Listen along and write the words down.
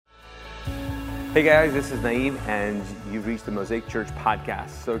Hey guys, this is Naeem, and you've reached the Mosaic Church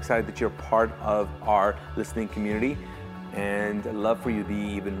podcast. So excited that you're part of our listening community, and I'd love for you to be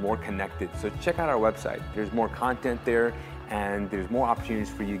even more connected. So check out our website. There's more content there, and there's more opportunities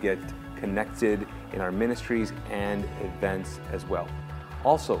for you to get connected in our ministries and events as well.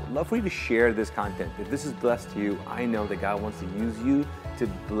 Also, love for you to share this content. If this is blessed to you, I know that God wants to use you to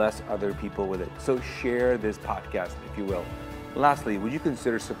bless other people with it. So share this podcast, if you will. Lastly, would you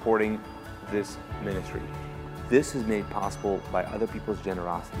consider supporting this ministry? This is made possible by other people's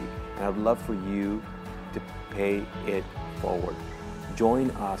generosity, and I'd love for you to pay it forward.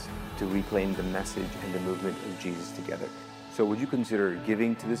 Join us to reclaim the message and the movement of Jesus together. So would you consider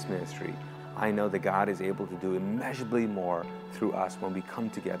giving to this ministry? I know that God is able to do immeasurably more through us when we come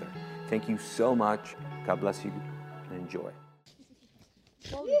together. Thank you so much. God bless you, and enjoy.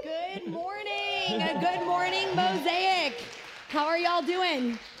 Well, good morning. Good morning, Mosaic. How are y'all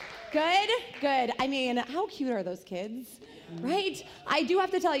doing? Good? Good. I mean, how cute are those kids, right? I do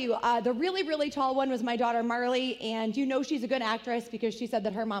have to tell you, the really, really tall one was my daughter, Marley, and you know she's a good actress because she said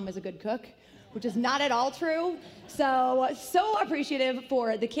that her mom is a good cook, which is not at all true. So appreciative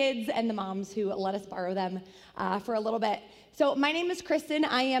for the kids and the moms who let us borrow them for a little bit. So my name is Kristin.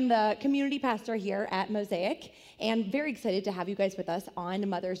 I am the community pastor here at Mosaic, and very excited to have you guys with us on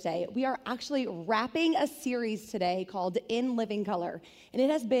Mother's Day. We are actually wrapping a series today called In Living Color, and it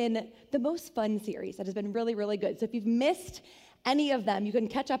has been the most fun series. It has been really, really good. So if you've missed any of them, you can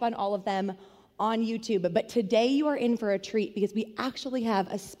catch up on all of them on YouTube. But today you are in for a treat because we actually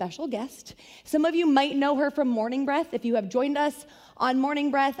have a special guest. Some of you might know her from Morning Breath. If you have joined us on Morning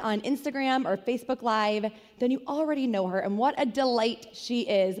Breath on Instagram or Facebook Live, then you already know her, and what a delight she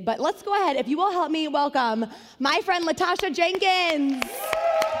is. But let's go ahead, if you will help me welcome my friend Latosha Jenkins.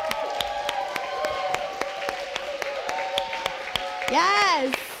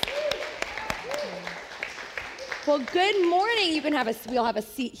 Yes. Well, good morning. You can we'll have a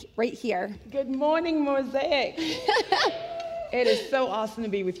seat right here. Good morning, Mosaic. It is so awesome to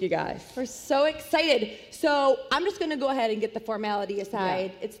be with you guys. We're so excited. So I'm just going to go ahead and get the formality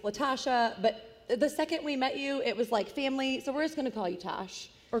aside. Yeah. It's Latosha, but the second we met you, it was like family, so we're just going to call you Tosh.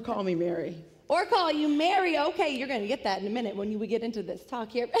 Or call me Mary. Or call you Mary. Okay, you're going to get that in a minute when we get into this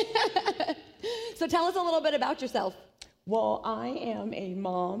talk here. So tell us a little bit about yourself. Well, I am a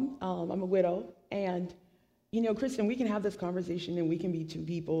mom. I'm a widow, and you know, Kristin, we can have this conversation and we can be two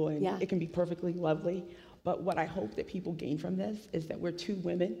people and It can be perfectly lovely. But what I hope that people gain from this is that we're two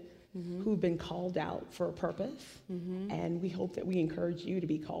women who've been called out for a purpose. And we hope that we encourage you to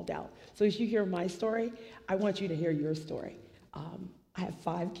be called out. So as you hear my story, I want you to hear your story. I have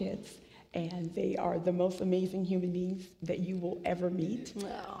 5 kids, and they are the most amazing human beings that you will ever meet.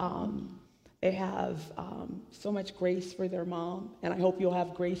 They have so much grace for their mom, and I hope you'll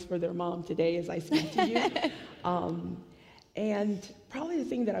have grace for their mom today as I speak to you. And probably the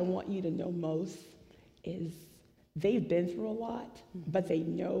thing that I want you to know most is they've been through a lot, but they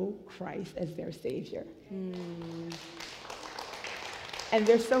know Christ as their Savior. And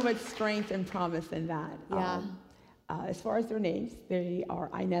there's so much strength and promise in that. Yeah. As far as their names, they are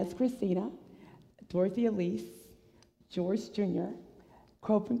Inez Christina, Dorothy Elise, George Jr.,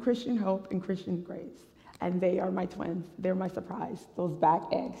 Cope and Christian Hope, and Christian Grace. And they are my twins. They're my surprise. Those back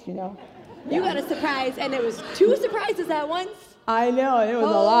eggs, you know? You got a surprise, and it was 2 surprises at once? I know, it was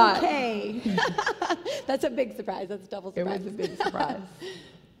a lot. Okay. That's a big surprise. That's a double surprise. It was a big surprise.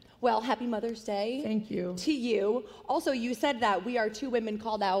 Well, happy Mother's Day. Thank you. To you. Also, you said that we are 2 women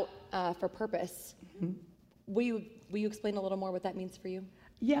called out for purpose. Will you explain a little more what that means for you?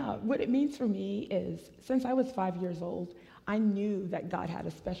 Yeah, what it means for me is, since I was 5 years old, I knew that God had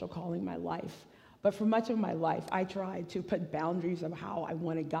a special calling in my life. But for much of my life, I tried to put boundaries of how I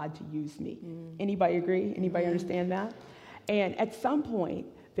wanted God to use me. Anybody agree? Anybody understand that? And at some point,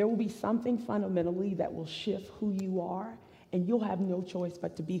 there will be something fundamentally that will shift who you are, and you'll have no choice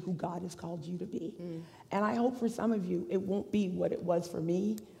but to be who God has called you to be. And I hope for some of you, it won't be what it was for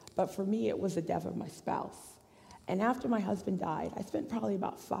me, but for me, it was the death of my spouse. And after my husband died, I spent probably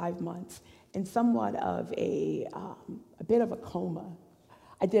about 5 months in somewhat of a bit of a coma.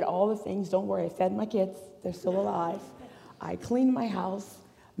 I did all the things. Don't worry, I fed my kids. They're still alive. I cleaned my house,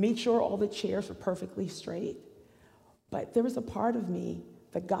 made sure all the chairs were perfectly straight. But there was a part of me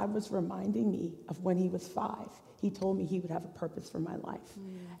that God was reminding me of when he was 5. He told me he would have a purpose for my life.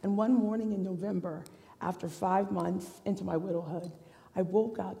 And one morning in November, after 5 months into my widowhood, I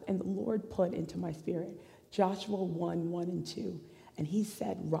woke up and the Lord put into my spirit Joshua 1:1 and 2. And he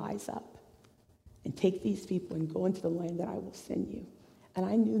said, rise up and take these people and go into the land that I will send you. And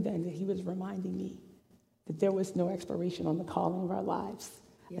I knew then that he was reminding me that there was no expiration on the calling of our lives.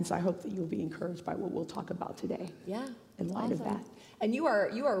 Yeah. And so I hope that you'll be encouraged by what we'll talk about today. Yeah. In light of that. And you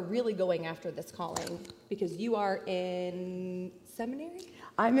are really going after this calling because you are in seminary?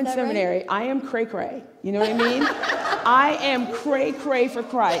 I'm in Is that seminary. right? I am cray-cray. You know what I mean? I am cray-cray for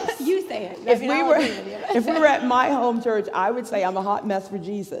Christ. You say it. If we were at my home church, I would say I'm a hot mess for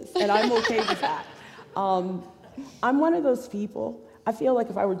Jesus, and I'm okay with that. I'm one of those people, I feel like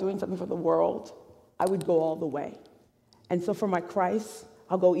if I were doing something for the world, I would go all the way. And so for my Christ,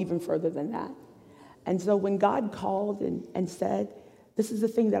 I'll go even further than that. And so when God called and said, this is the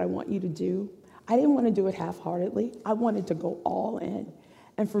thing that I want you to do, I didn't want to do it half-heartedly. I wanted to go all in.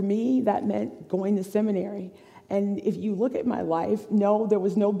 And for me, that meant going to seminary. And if you look at my life, no, there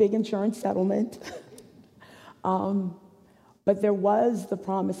was no big insurance settlement. But there was the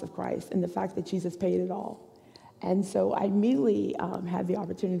promise of Christ and the fact that Jesus paid it all. And so I immediately had the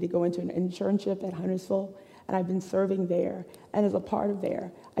opportunity to go into an internship at Huntersville, and I've been serving there. And as a part of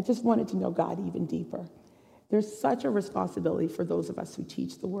there, I just wanted to know God even deeper. There's such a responsibility for those of us who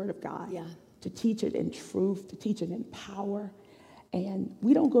teach the Word of God, to teach it in truth, to teach it in power. And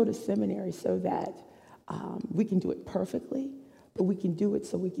we don't go to seminary so that we can do it perfectly, but we can do it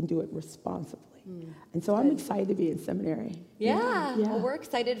so we can do it responsibly. And so I'm excited to be in seminary. Yeah. Well, we're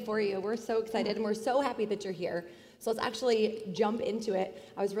excited for you. We're so excited, and we're so happy that you're here. So let's actually jump into it.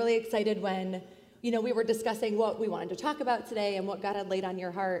 I was really excited when, we were discussing what we wanted to talk about today and what God had laid on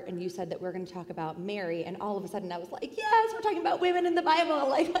your heart, and you said that we're going to talk about Mary, and all of a sudden I was like, yes, we're talking about women in the Bible.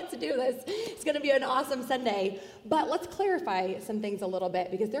 Like, let's do this. It's going to be an awesome Sunday. But let's clarify some things a little bit,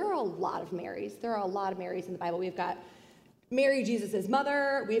 because there are a lot of Marys. There are a lot of Marys in the Bible. We've got Mary, Jesus'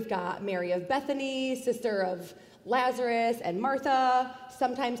 mother. We've got Mary of Bethany, sister of Lazarus and Martha.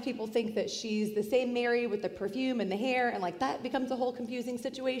 Sometimes people think that she's the same Mary with the perfume and the hair, and like that becomes a whole confusing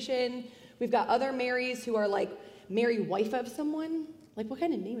situation. We've got other Marys who are like Mary, wife of someone. Like, what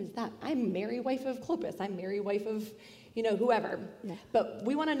kind of name is that? I'm Mary, wife of Clopas. I'm Mary, wife of, whoever. Yeah. But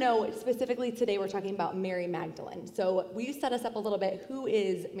we want to know specifically today, we're talking about Mary Magdalene. So will you set us up a little bit? Who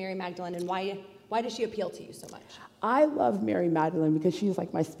is Mary Magdalene, and why does she appeal to you so much? I love Mary Magdalene because she's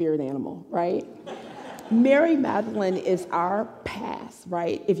like my spirit animal, right? Mary Magdalene is our pass,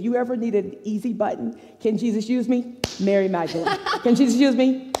 right? If you ever needed an easy button, can Jesus use me? Mary Magdalene. Can Jesus use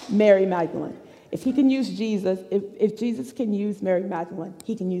me? Mary Magdalene. If he can use Jesus, if Jesus can use Mary Magdalene,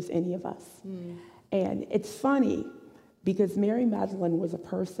 he can use any of us. And it's funny because Mary Magdalene was a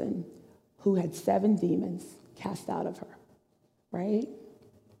person who had 7 demons cast out of her, right?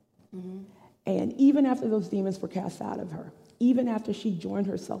 And even after those demons were cast out of her, even after she joined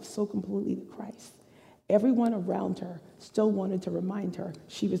herself so completely to Christ, everyone around her still wanted to remind her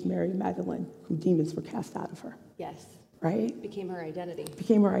she was Mary Magdalene, who demons were cast out of her. Yes. Right? Became her identity.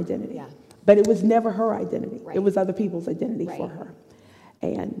 Became her identity. Yeah. But it was never her identity. Right. It was other people's identity for her.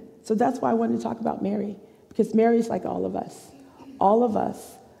 And so that's why I wanted to talk about Mary, because Mary's like all of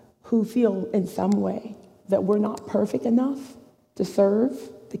us who feel in some way that we're not perfect enough to serve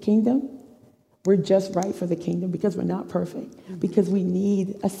the kingdom. We're just right for the kingdom because we're not perfect, because we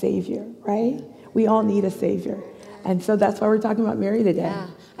need a savior, right? We all need a savior. And so that's why we're talking about Mary today. Yeah.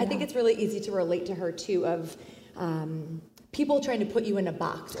 I think it's really easy to relate to her too, of people trying to put you in a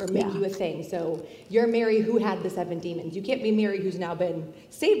box or make you a thing. So you're Mary who had the 7 demons. You can't be Mary who's now been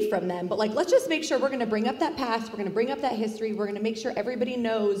saved from them. But like, let's just make sure we're going to bring up that past. We're going to bring up that history. We're going to make sure everybody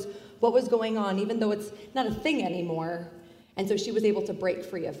knows what was going on, even though it's not a thing anymore. And so she was able to break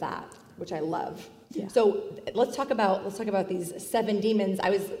free of that, which I love. Yeah. So let's talk about these 7 demons. I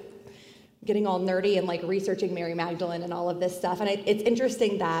was getting all nerdy and like researching Mary Magdalene and all of this stuff. And it's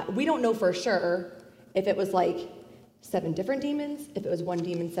interesting that we don't know for sure if it was like 7 different demons, if it was one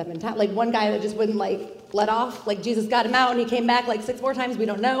demon 7 times, like one guy that just wouldn't like let off, like Jesus got him out and he came back like 6 more times, we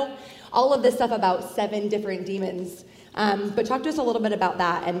don't know. All of this stuff about 7 different demons. But talk to us a little bit about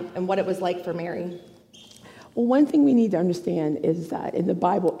that and what it was like for Mary. Well, one thing we need to understand is that in the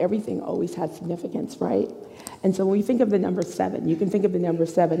Bible, everything always has significance, right? And so when you think of the number 7, you can think of the number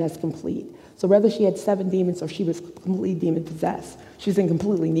 7 as complete. So whether she had 7 demons or she was completely demon-possessed, she was in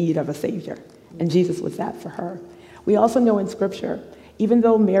completely need of a savior. And Jesus was that for her. We also know in Scripture, even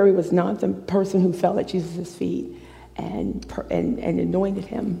though Mary was not the person who fell at Jesus' feet and anointed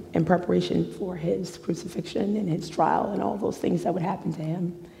him in preparation for his crucifixion and his trial and all those things that would happen to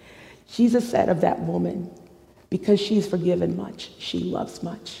him, Jesus said of that woman, because she's forgiven much, she loves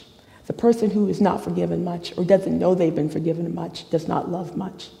much. The person who is not forgiven much or doesn't know they've been forgiven much does not love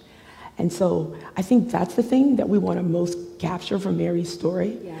much. And so I think that's the thing that we want to most capture from Mary's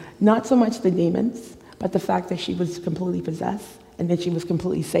story. Yeah. Not so much the demons, but the fact that she was completely possessed and then she was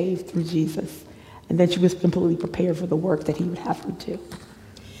completely saved through Jesus. And then she was completely prepared for the work that he would have her to.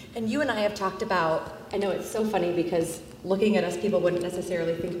 And you and I have talked about, I know it's so funny because looking at us, people wouldn't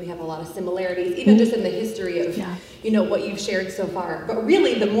necessarily think we have a lot of similarities, even just in the history of, what you've shared so far. But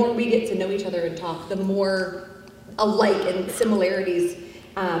really, the more we get to know each other and talk, the more alike and similarities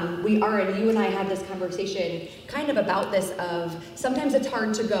we are. And you and I had this conversation kind of about this of, sometimes it's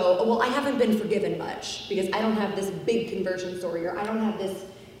hard to go, oh, well, I haven't been forgiven much because I don't have this big conversion story, or I don't have this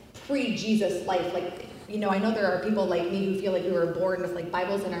pre-Jesus life. Like, I know there are people like me who feel like we were born with like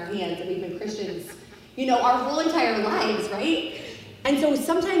Bibles in our hands and we've been Christians, our whole entire lives, right? And so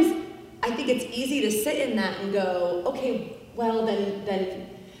sometimes I think it's easy to sit in that and go, okay, well then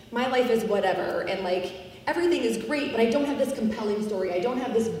my life is whatever, and like everything is great, but I don't have this compelling story. I don't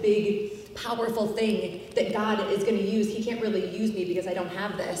have this big, powerful thing that God is going to use. He can't really use me because I don't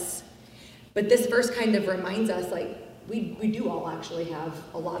have this. But this verse kind of reminds us, like, we do all actually have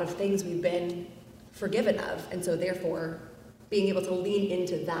a lot of things we've been forgiven of, and so therefore being able to lean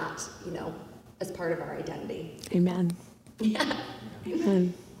into that, as part of our identity. Amen. Yeah.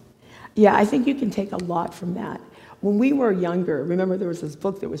 Amen. Yeah, I think you can take a lot from that. When we were younger, remember there was this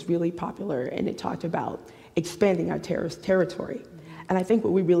book that was really popular, and it talked about expanding our territory. And I think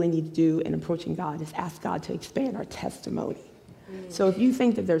what we really need to do in approaching God is ask God to expand our testimony. So if you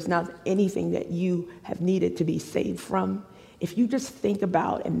think that there's not anything that you have needed to be saved from, if you just think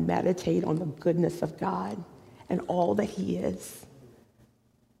about and meditate on the goodness of God and all that he is,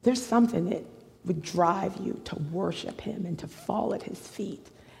 there's something that would drive you to worship him and to fall at his feet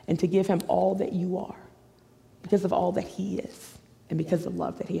and to give him all that you are because of all that he is and because of the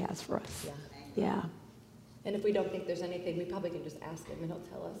love that he has for us. Yeah. And if we don't think there's anything, we probably can just ask him and he'll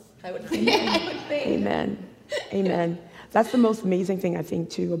tell us. I would think. Amen. Amen. That's the most amazing thing, I think,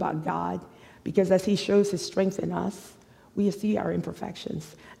 too, about God, because as he shows his strength in us, we see our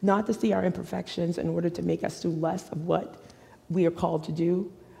imperfections. Not to see our imperfections in order to make us do less of what we are called to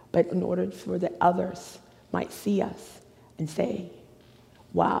do, but in order for the others might see us and say,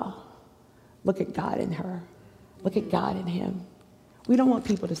 wow, look at God in her. Look at God in him. We don't want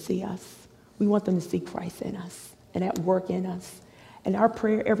people to see us. We want them to see Christ in us and at work in us. And our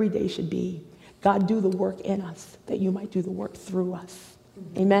prayer every day should be, God, do the work in us that you might do the work through us.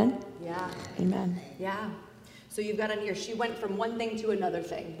 Amen? Yeah. Amen. Yeah. So you've got on here, she went from one thing to another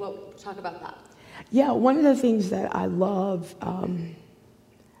thing. Well, talk about that. Yeah, one of the things that I love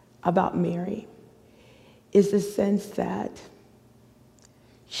about Mary is the sense that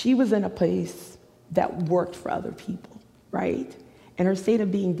she was in a place that worked for other people, right? And her state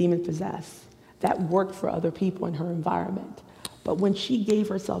of being demon-possessed, that worked for other people in her environment. But when she gave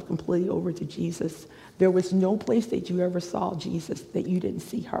herself completely over to Jesus, there was no place that you ever saw Jesus that you didn't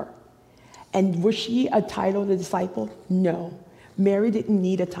see her. And was she a titled disciple? No. Mary didn't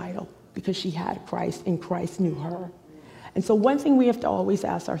need a title because she had Christ and Christ knew her. And so one thing we have to always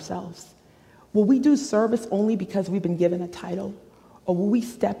ask ourselves, will we do service only because we've been given a title? Or will we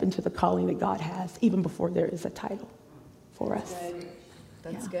step into the calling that God has even before there is a title for us?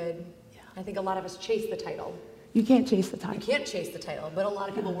 That's good. Yeah. I think a lot of us chase the title. You can't chase the title. You can't chase the title, but a lot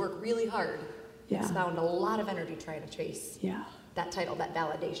of people work really hard. Yeah. It's found a lot of energy trying to chase that title, that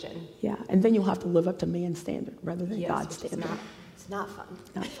validation. Yeah, and then you'll have to live up to man's standard rather than God's standard. It's not fun.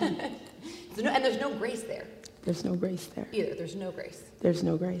 Not fun. And there's no grace there. There's no grace there. Either. There's no grace. There's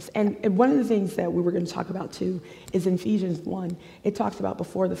no grace. And one of the things that we were going to talk about too is in Ephesians 1, it talks about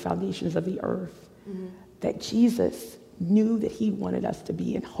before the foundations of the earth, that Jesus knew that he wanted us to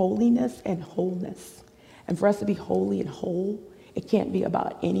be in holiness and wholeness. And for us to be holy and whole, it can't be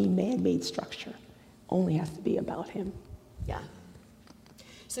about any man-made structure. It only has to be about him. Yeah.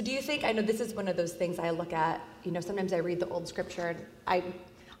 So do you think, I know this is one of those things I look at, sometimes I read the old scripture and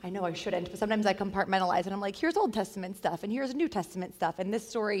I know I shouldn't, but sometimes I compartmentalize and I'm like, here's Old Testament stuff and here's New Testament stuff. And this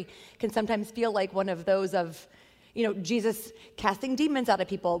story can sometimes feel like one of those of, Jesus casting demons out of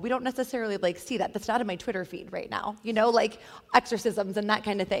people. We don't necessarily see that. That's not in my Twitter feed right now, like exorcisms and that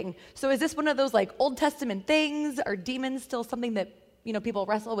kind of thing. So is this one of those Old Testament things? Are demons still something that, people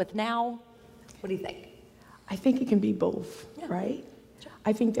wrestle with now? What do you think? I think it can be both, right? Sure.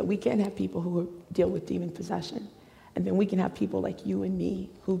 I think that we can have people who deal with demon possession. And then we can have people like you and me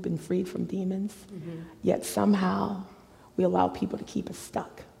who've been freed from demons, yet somehow we allow people to keep us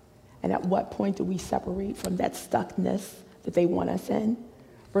stuck. And at what point do we separate from that stuckness that they want us in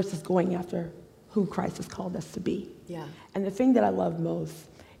versus going after who Christ has called us to be? Yeah. And the thing that I love most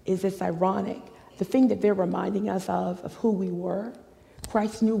is it's ironic. The thing that they're reminding us of who we were,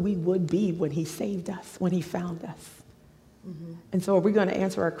 Christ knew we would be when he saved us, when he found us. And so are we going to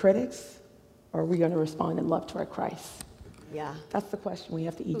answer our critics? Or are we going to respond in love toward Christ? Yeah. That's the question we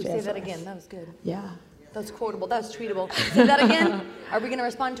have to each answer. Say that again. That was good. Yeah. That's quotable. That's tweetable. Say that again. Are we going to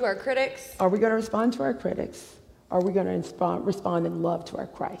respond to our critics? Are we going to respond to our critics? Are we going to respond in love to our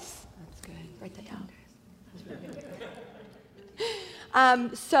Christ? That's good. Write that down,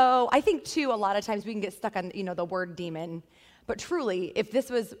 guys. So I think, too, a lot of times we can get stuck on, the word demon. But truly, if this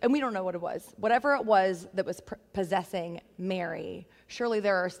was, and we don't know what it was, whatever it was that was possessing Mary, surely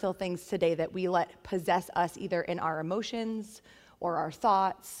there are still things today that we let possess us either in our emotions or our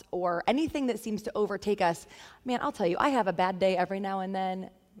thoughts or anything that seems to overtake us. Man, I'll tell you, I have a bad day every now and then,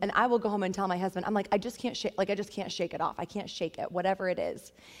 and I will go home and tell my husband, I'm like, I just can't shake it off. I can't shake it, whatever it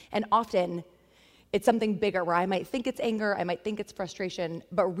is. And often, it's something bigger where I might think it's anger, I might think it's frustration,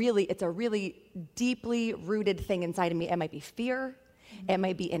 but really it's a really deeply rooted thing inside of me. It might be fear, it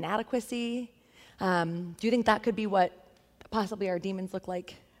might be inadequacy. Do you think that could be what possibly our demons look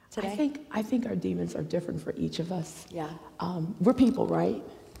like today? I think our demons are different for each of us. Yeah. We're people, right?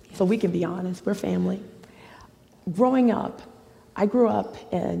 Yes. So we can be honest, we're family. Growing up, I grew up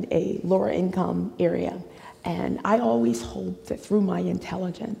in a lower income area, and I always hoped that through my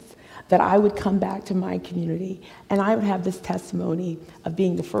intelligence, that I would come back to my community and I would have this testimony of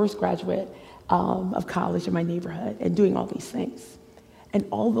being the first graduate of college in my neighborhood and doing all these things. And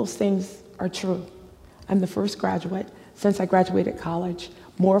all those things are true. I'm the first graduate since I graduated college.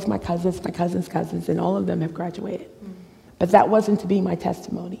 More of my cousins, and all of them have graduated. But that wasn't to be my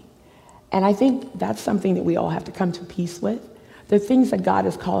testimony. And I think that's something that we all have to come to peace with. There are things that God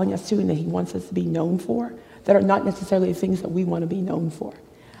is calling us to and that he wants us to be known for that are not necessarily the things that we want to be known for.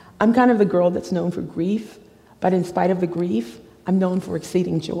 I'm kind of the girl that's known for grief, but in spite of the grief, I'm known for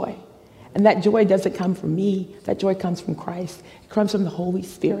exceeding joy. And that joy doesn't come from me, that joy comes from Christ. It comes from the Holy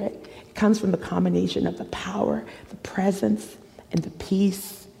Spirit. It comes from the combination of the power, the presence, and the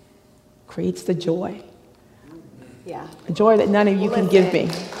peace creates the joy. Yeah. A joy that none of you can give me.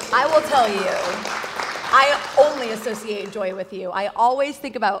 I will tell you, I only associate joy with you. I always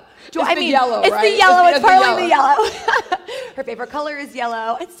think about joy. It's the yellow, it's right? the yellow. It's partly the the yellow. Her favorite color is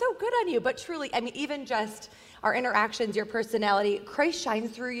yellow. It's so good on you. But truly, even just our interactions, your personality, Christ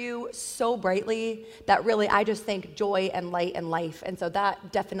shines through you so brightly that really I just think joy and light and life. And so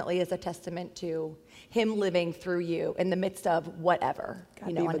that definitely is a testament to him living through you in the midst of whatever,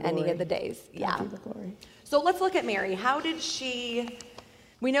 on any of the days. God be the glory. So let's look at Mary. How did she,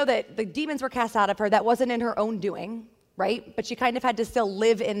 we know that the demons were cast out of her. That wasn't in her own doing, right? But she kind of had to still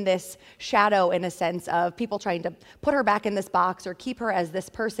live in this shadow in a sense of people trying to put her back in this box or keep her as this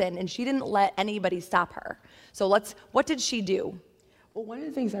person, and she didn't let anybody stop her. So what did she do? Well, one of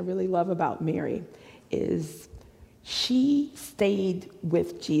the things I really love about Mary is she stayed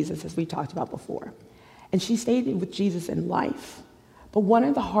with Jesus, as we talked about before. And she stayed with Jesus in life. But one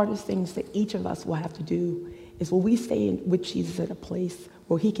of the hardest things that each of us will have to do is will we stay with Jesus at a place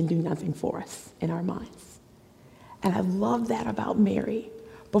where he can do nothing for us in our minds. And I love that about Mary.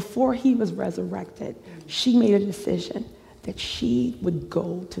 Before he was resurrected, she made a decision that she would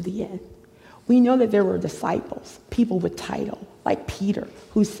go to the end. We know that there were disciples, people with title, like Peter,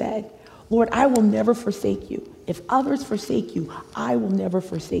 who said, Lord, I will never forsake you. If others forsake you, I will never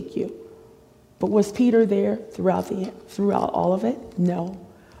forsake you. But was Peter there throughout all of it? No.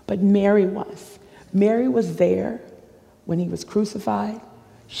 But Mary was. Mary was there when he was crucified.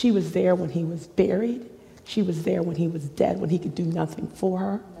 She was there when he was buried. She was there when he was dead, when he could do nothing for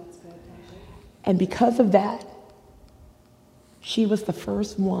her. And because of that, she was the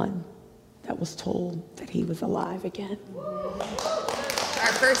first one that was told that he was alive again.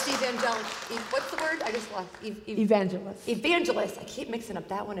 Our first what's the word? I just lost. Evangelist. Evangelist. I keep mixing up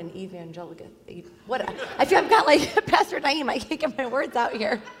that one and evangelical. I feel I've got like Pastor Naeem. I can't get my words out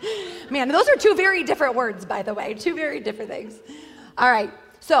here. Man, those are two very different words, by the way. Two very different things. All right.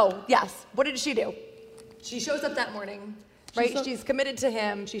 So, yes. What did she do? She shows up that morning, right? She's committed to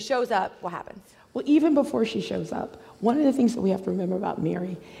him. She shows up. What happens? Well, even before she shows up, one of the things that we have to remember about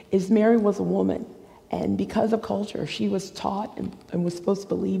Mary is Mary was a woman. And because of culture, she was taught and was supposed to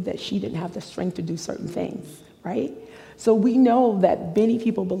believe that she didn't have the strength to do certain things, right? So we know that many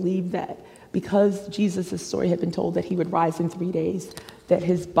people believe that because Jesus' story had been told that he would rise in 3 days, that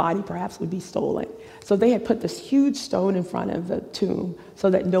his body perhaps would be stolen. So they had put this huge stone in front of the tomb so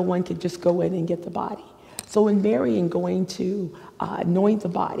that no one could just go in and get the body. So in Mary and going to anoint the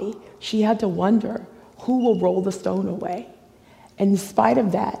body, she had to wonder who will roll the stone away. And in spite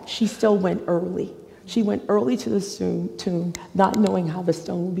of that, she still went early. She went early to the tomb, not knowing how the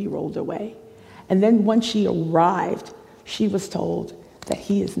stone would be rolled away. And then once she arrived, she was told that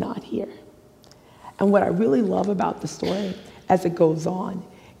he is not here. And what I really love about the story as it goes on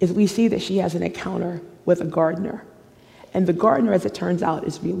is we see that she has an encounter with a gardener. And the gardener, as it turns out,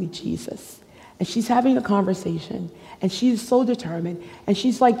 is really Jesus. And she's having a conversation, and she's so determined. And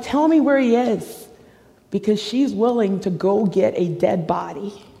she's like, tell me where he is, because she's willing to go get a dead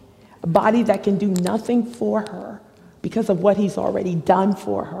body, a body that can do nothing for her because of what he's already done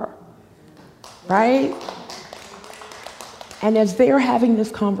for her, right? And as they're having this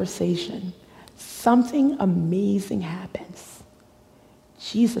conversation, something amazing happens.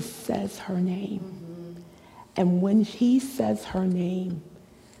 Jesus says her name. And when he says her name,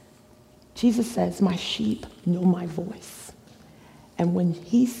 Jesus says, my sheep know my voice. And when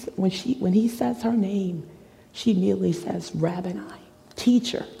he says her name, she immediately says, Rabboni,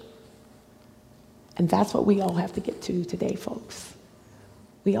 teacher. And that's what we all have to get to today, folks.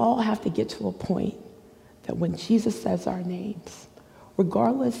 We all have to get to a point that when Jesus says our names,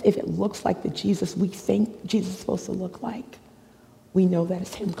 regardless if it looks like the Jesus we think Jesus is supposed to look like, we know that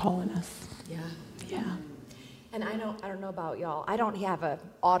it's him calling us. Yeah. And I don't know about y'all. I don't have an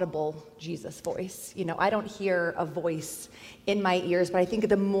audible Jesus voice. I don't hear a voice in my ears, but I think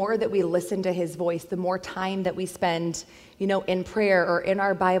the more that we listen to his voice, the more time that we spend, in prayer or in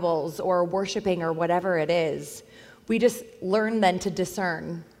our Bibles or worshiping or whatever it is, we just learn then to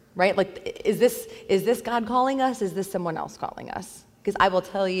discern, right? Like, is this God calling us? Is this someone else calling us? Because I will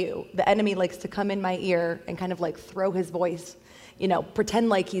tell you, the enemy likes to come in my ear and kind of like throw his voice, pretend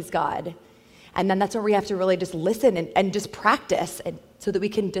like he's God. And then that's where we have to really just listen and just practice so that we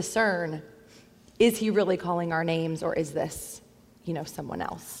can discern, is he really calling our names, or is this, someone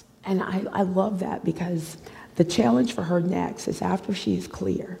else? And I love that, because the challenge for her next is after she's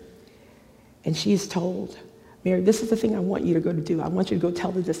clear and she's told, Mary, this is the thing I want you to go to do. I want you to go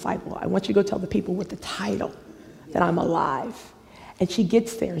tell the disciple. I want you to go tell the people with the title that I'm alive. And she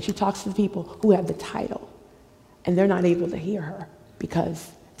gets there and she talks to the people who have the title, and they're not able to hear her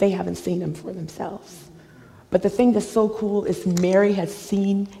because they haven't seen him for themselves. But the thing that's so cool is Mary has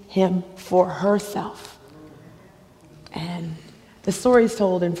seen him for herself. And the story is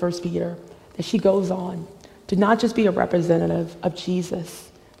told in 1 Peter that she goes on to not just be a representative of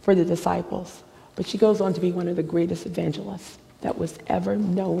Jesus for the disciples, but she goes on to be one of the greatest evangelists that was ever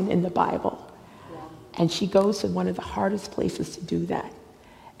known in the Bible. And she goes to one of the hardest places to do that,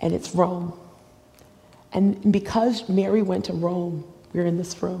 and it's Rome. And because Mary went to Rome, we're in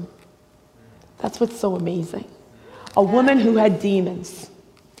this room. That's what's so amazing. A woman who had demons,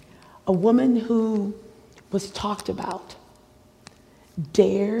 a woman who was talked about,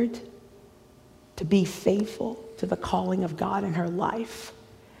 dared to be faithful to the calling of God in her life,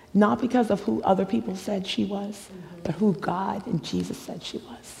 not because of who other people said she was, but who God and Jesus said she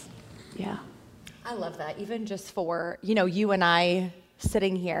was. Yeah. I love that. Even just for, you and I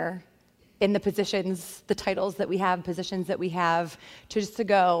sitting here in the positions, the titles that we have, positions that we have, just to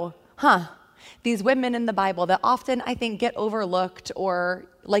go, these women in the Bible that often I think get overlooked, or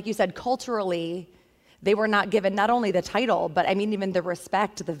like you said, culturally, they were not given not only the title, but even the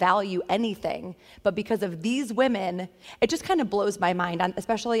respect, the value, anything. But because of these women, it just kind of blows my mind,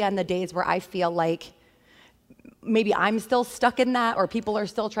 especially on the days where I feel like maybe I'm still stuck in that, or people are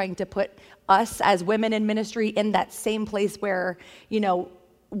still trying to put us as women in ministry in that same place where,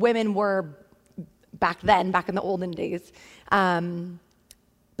 women were back then, back in the olden days.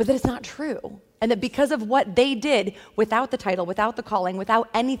 But that it's not true. And that because of what they did without the title, without the calling, without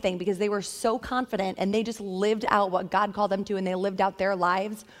anything, because they were so confident and they just lived out what God called them to, and they lived out their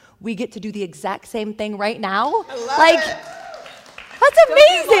lives, we get to do the exact same thing right now. That's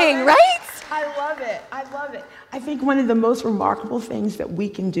amazing, right? I love it. I love it. I think one of the most remarkable things that we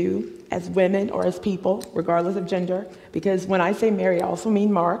can do as women or as people, regardless of gender, because when I say Mary, I also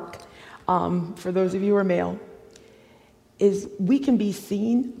mean Mark, for those of you who are male, is we can be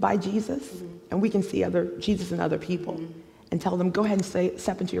seen by Jesus, and we can see Jesus in other people, and tell them, go ahead and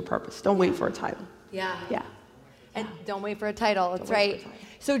step into your purpose. Don't wait for a title. Yeah. Yeah. And don't wait for a title. That's right.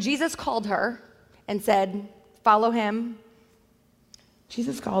 So Jesus called her and said, follow him.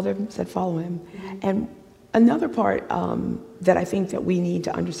 Jesus called her and said, follow him. And another part that I think that we need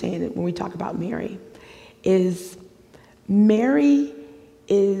to understand when we talk about Mary is Mary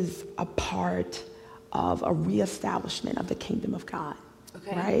is a part of a reestablishment of the kingdom of God,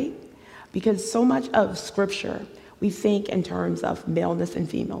 right? Because so much of Scripture, we think in terms of maleness and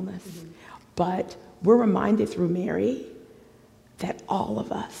femaleness, but we're reminded through Mary that all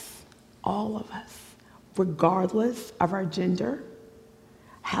of us, regardless of our gender,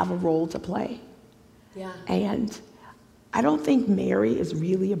 have a role to play. Yeah. And I don't think Mary is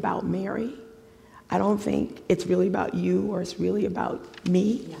really about Mary. I don't think it's really about you or it's really about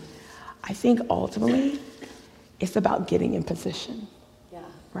me. Yeah. I think ultimately it's about getting in position. Yeah.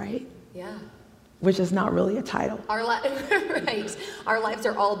 Right? Yeah. which is not really a title. Right. Our lives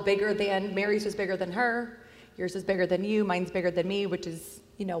are all bigger than, Mary's was bigger than her, yours is bigger than you, mine's bigger than me, which is,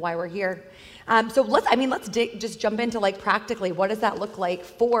 why we're here. So let's just jump into like practically, what does that look like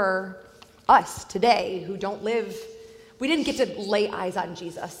for us today who don't live, we didn't get to lay eyes on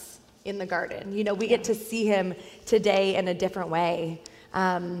Jesus in the garden. We get to see him today in a different way.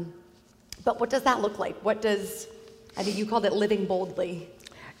 But what does that look like? You called it living boldly.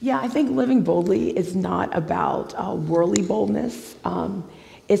 Yeah, I think living boldly is not about worldly boldness.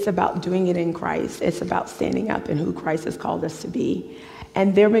 It's about doing it in Christ. It's about standing up in who Christ has called us to be.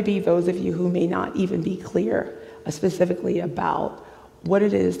 And there may be those of you who may not even be clear specifically about what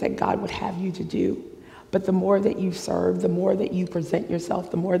it is that God would have you to do. But the more that you serve, the more that you present yourself,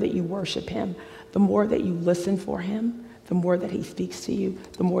 the more that you worship him, the more that you listen for him, the more that he speaks to you,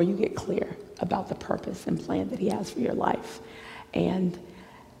 the more you get clear about the purpose and plan that he has for your life. And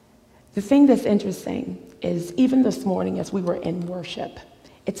the thing that's interesting is even this morning as we were in worship,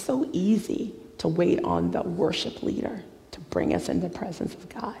 it's so easy to wait on the worship leader to bring us into the presence of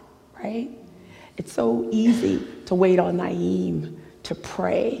God, right? It's so easy to wait on Naeem to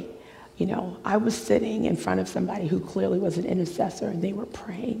pray. I was sitting in front of somebody who clearly was an intercessor and they were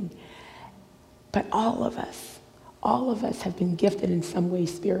praying. But all of us have been gifted in some way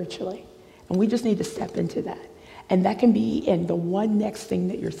spiritually. And we just need to step into that. And that can be in the one next thing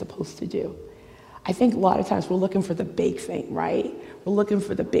that you're supposed to do. I think a lot of times we're looking for the big thing, right? We're looking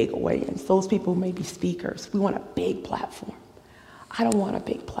for the big audience. Those people may be speakers. We want a big platform. I don't want a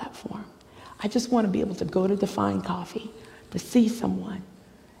big platform. I just want to be able to go to Define Coffee, to see someone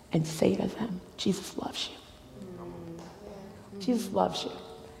and say to them, Jesus loves you. Jesus loves you.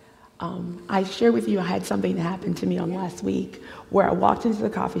 I shared with you, I had something that happened to me on last week where I walked into the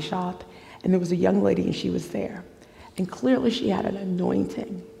coffee shop and there was a young lady and she was there. And clearly she had an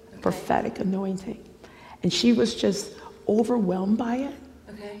anointing, prophetic anointing. And she was just overwhelmed by it.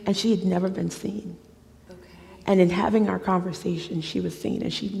 And she had never been seen. And in having our conversation, she was seen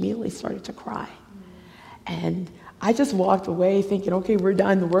and she immediately started to cry. And I just walked away thinking, okay, we're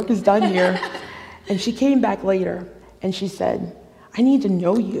done. The work is done here. And she came back later and she said, I need to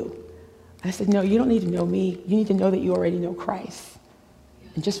know you. I said, no, you don't need to know me. You need to know that you already know Christ.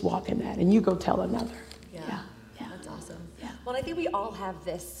 And just walk in that and you go tell another. Yeah. That's awesome. Yeah. Well, I think we all have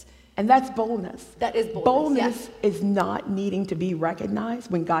this. And that's boldness. That is boldness. Boldness is not needing to be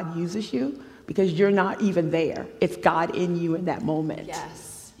recognized when God uses you because you're not even there. It's God in you in that moment.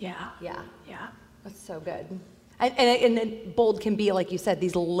 Yes. Yeah. That's so good. And bold can be, like you said,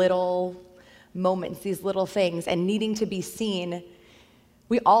 these little moments, these little things, and needing to be seen.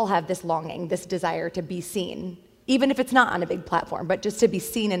 We all have this longing, this desire to be seen, even if it's not on a big platform, but just to be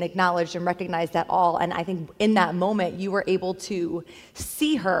seen and acknowledged and recognized at all. And I think in that moment, you were able to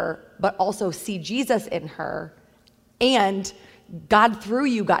see her, but also see Jesus in her, and God through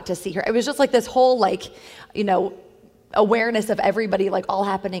you got to see her. It was just like this whole awareness of everybody all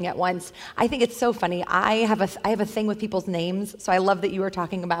happening at once. I think it's so funny. I have a thing with people's names, so I love that you were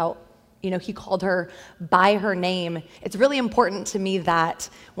talking about, he called her by her name. It's really important to me that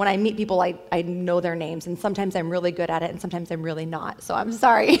when I meet people, I know their names, and sometimes I'm really good at it, and sometimes I'm really not. So I'm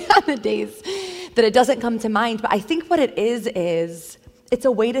sorry on the days that it doesn't come to mind. But I think what it is it's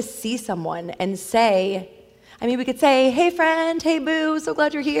a way to see someone and say, we could say, hey friend, hey boo, so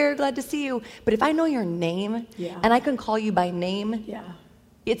glad you're here, glad to see you. But if I know your name and I can call you by name,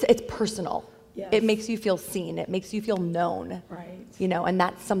 it's personal. Yes. It makes you feel seen. It makes you feel known. Right. And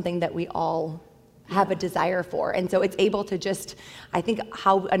that's something that we all have a desire for. And so it's able to just, I think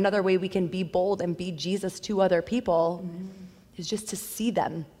how another way we can be bold and be Jesus to other people is just to see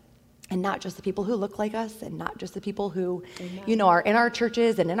them. And not just the people who look like us, and not just the people who, are in our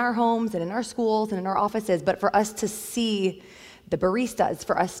churches and in our homes and in our schools and in our offices, but for us to see the baristas,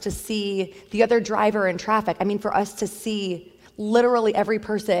 for us to see the other driver in traffic. For us to see literally every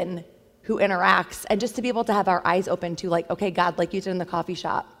person who interacts, and just to be able to have our eyes open to okay, God, like you did in the coffee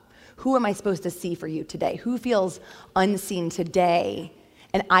shop, who am I supposed to see for you today? Who feels unseen today?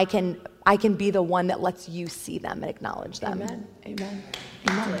 And I can be the one that lets you see them and acknowledge them. Amen.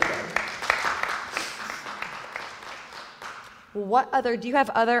 Do you have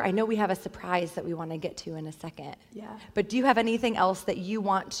other, I know we have a surprise that we want to get to in a second. Yeah. But do you have anything else that you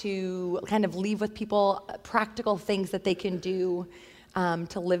want to kind of leave with people, practical things that they can do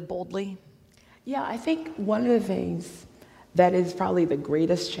to live boldly? Yeah, I think one of the things that is probably the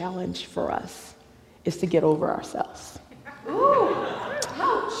greatest challenge for us is to get over ourselves. Ooh,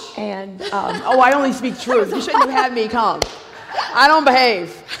 ouch. And, I only speak truth. You shouldn't have had me come. I don't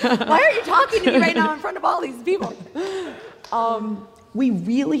behave. Why are you talking to me right now in front of all these people? we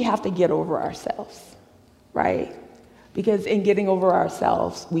really have to get over ourselves, right? Because in getting over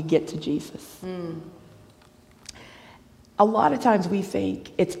ourselves, we get to Jesus. A lot of times we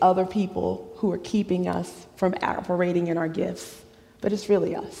think it's other people who are keeping us from operating in our gifts, but it's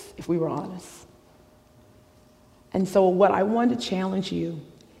really us, if we were honest. And so what I want to challenge you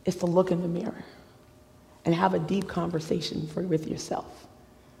is to look in the mirror and have a deep conversation with yourself.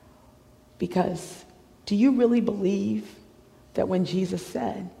 Because do you really believe that when Jesus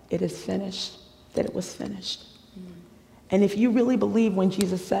said, "It is finished," that it was finished? And if you really believe when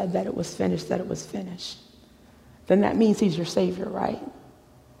Jesus said that it was finished, that it was finished, then that means he's your Savior, right?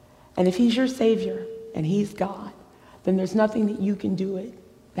 And if he's your Savior and he's God, then there's nothing that you can do it,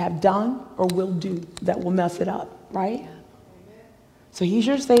 have done or will do that will mess it up, right? So he's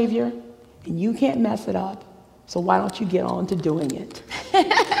your Savior and you can't mess it up, so why don't you get on to doing it?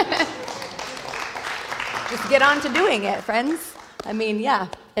 Just get on to doing it, friends. I mean, yeah,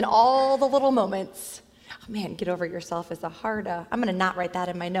 in all the little moments. Oh, man, get over yourself is a hard, I'm going to not write that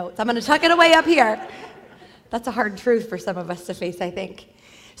in my notes. I'm going to tuck it away up here. That's a hard truth for some of us to face, I think.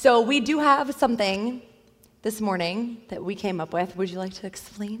 So we do have something this morning that we came up with. Would you like to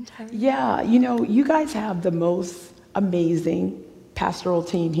explain, Tyra? Yeah, you know, you guys have the most amazing pastoral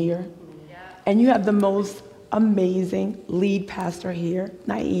team here. Yeah. And you have the most amazing lead pastor here,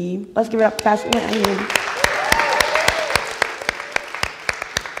 Naeem. Let's give it up, Pastor Naeem.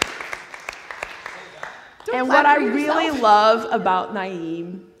 And what I really love about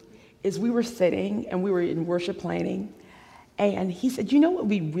Naeem is we were sitting and we were in worship planning, and he said, you know what would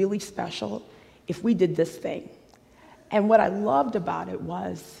be really special if we did this thing? And what I loved about it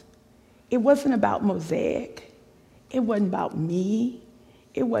wasn't about Mosaic. It wasn't about me.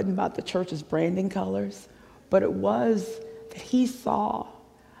 It wasn't about the church's branding colors, but it was that he saw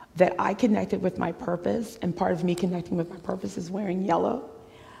that I connected with my purpose, and part of me connecting with my purpose is wearing yellow.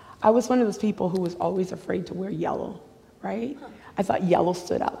 I was one of those people who was always afraid to wear yellow, right? I thought yellow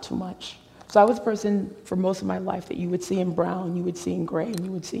stood out too much. So I was a person for most of my life that you would see in brown, you would see in gray, and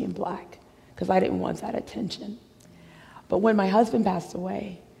you would see in black, because I didn't want that attention. But when my husband passed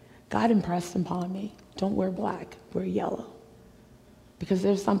away, God impressed upon me, don't wear black, wear yellow. Because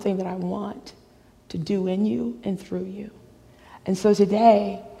there's something that I want to do in you and through you. And so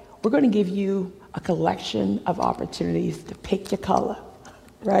today, we're going to give you a collection of opportunities to pick your color.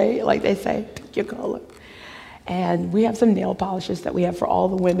 Right? Like they say, pick your color. And we have some nail polishes that we have for all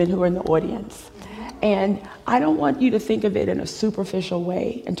the women who are in the audience. And I don't want you to think of it in a superficial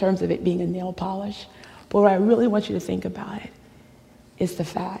way in terms of it being a nail polish, but what I really want you to think about it is the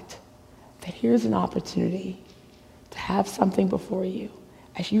fact that here's an opportunity to have something before you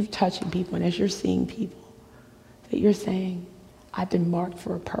as you're touching people and as you're seeing people, that you're saying, I've been marked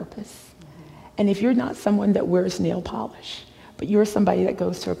for a purpose. And if you're not someone that wears nail polish, but you're somebody that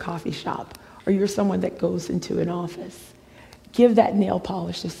goes to a coffee shop, or you're someone that goes into an office, give that nail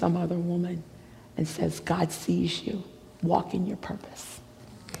polish to some other woman and says, God sees you. Walk in your purpose.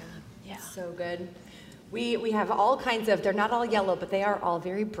 Yeah. So good. We have all kinds of, they're not all yellow, but they are all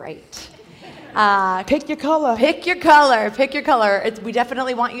very bright. Pick your color. Pick your color. Pick your color. We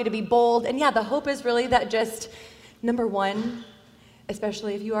definitely want you to be bold. And yeah, the hope is really that just, number one,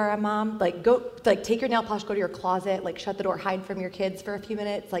 especially if you are a mom, take your nail polish, go to your closet, shut the door, hide from your kids for a few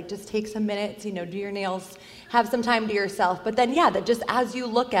minutes, just take some minutes, do your nails, have some time to yourself. But then, yeah, that just as you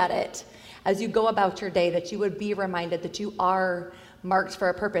look at it, as you go about your day, that you would be reminded that you are marked for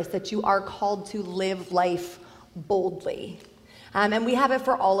a purpose, that you are called to live life boldly. And we have it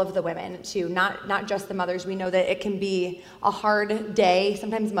for all of the women too, not just the mothers. We know that it can be a hard day.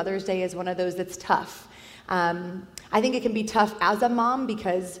 Sometimes Mother's Day is one of those that's tough. I think it can be tough as a mom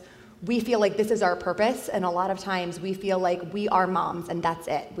because we feel like this is our purpose, and a lot of times we feel like we are moms and that's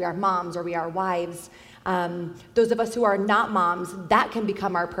it. We are moms or we are wives. Those of us who are not moms, that can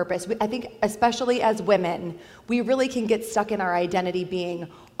become our purpose. I think especially as women, we really can get stuck in our identity being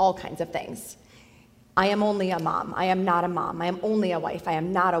all kinds of things. I am only a mom. I am not a mom. I am only a wife. I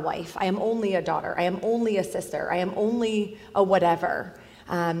am not a wife. I am only a daughter. I am only a sister. I am only a whatever.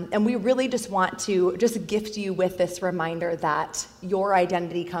 And we really just want to just gift you with this reminder that your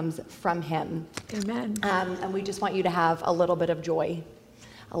identity comes from him. Amen. And we just want you to have a little bit of joy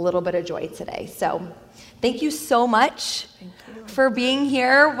today. So thank you so much for being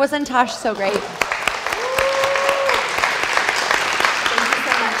here. Wasn't Tosh so great? Thank you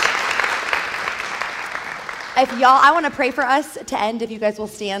so much. I want to pray for us to end, if you guys will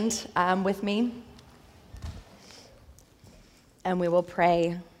stand with me. And we will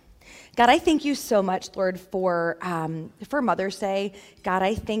pray. God, I thank you so much, Lord, for Mother's Day. God,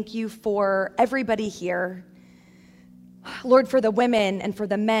 I thank you for everybody here. Lord, for the women and for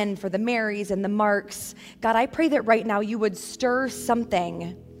the men, for the Marys and the Marks, God, I pray that right now you would stir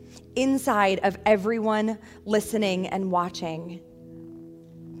something inside of everyone listening and watching.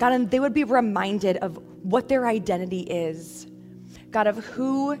 God, and they would be reminded of what their identity is. God, of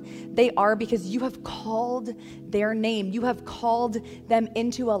who they are, because you have called their name. You have called them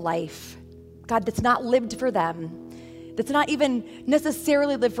into a life, God, that's not lived for them. That's not even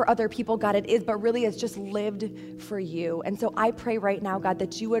necessarily lived for other people, God, it is, but really is just lived for you. And so I pray right now, God,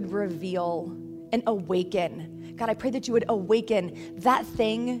 that you would reveal and awaken. God, I pray that you would awaken that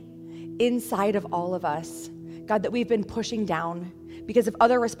thing inside of all of us, God, that we've been pushing down because of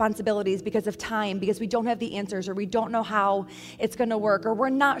other responsibilities, because of time, because we don't have the answers, or we don't know how it's going to work, or we're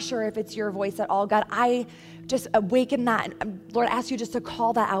not sure if it's your voice at all. God, I just awaken that. And Lord, I ask you just to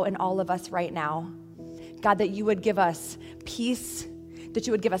call that out in all of us right now. God, that you would give us peace, that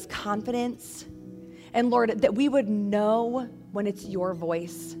you would give us confidence, and Lord, that we would know when it's your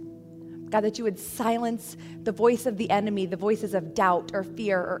voice. God, that you would silence the voice of the enemy, the voices of doubt or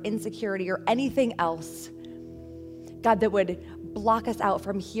fear or insecurity or anything else. God, that would block us out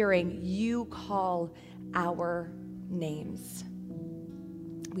from hearing you call our names.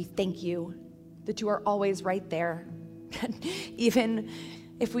 We thank you that you are always right there. Even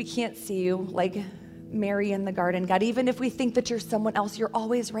if we can't see you, like Mary in the garden, God, even if we think that you're someone else, you're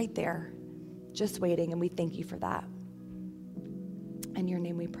always right there, just waiting, and we thank you for that. In your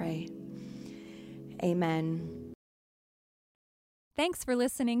name we pray. Amen. Thanks for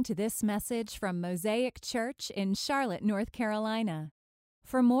listening to this message from Mosaic Church in Charlotte, North Carolina.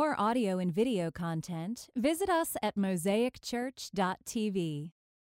 For more audio and video content, visit us at mosaicchurch.tv.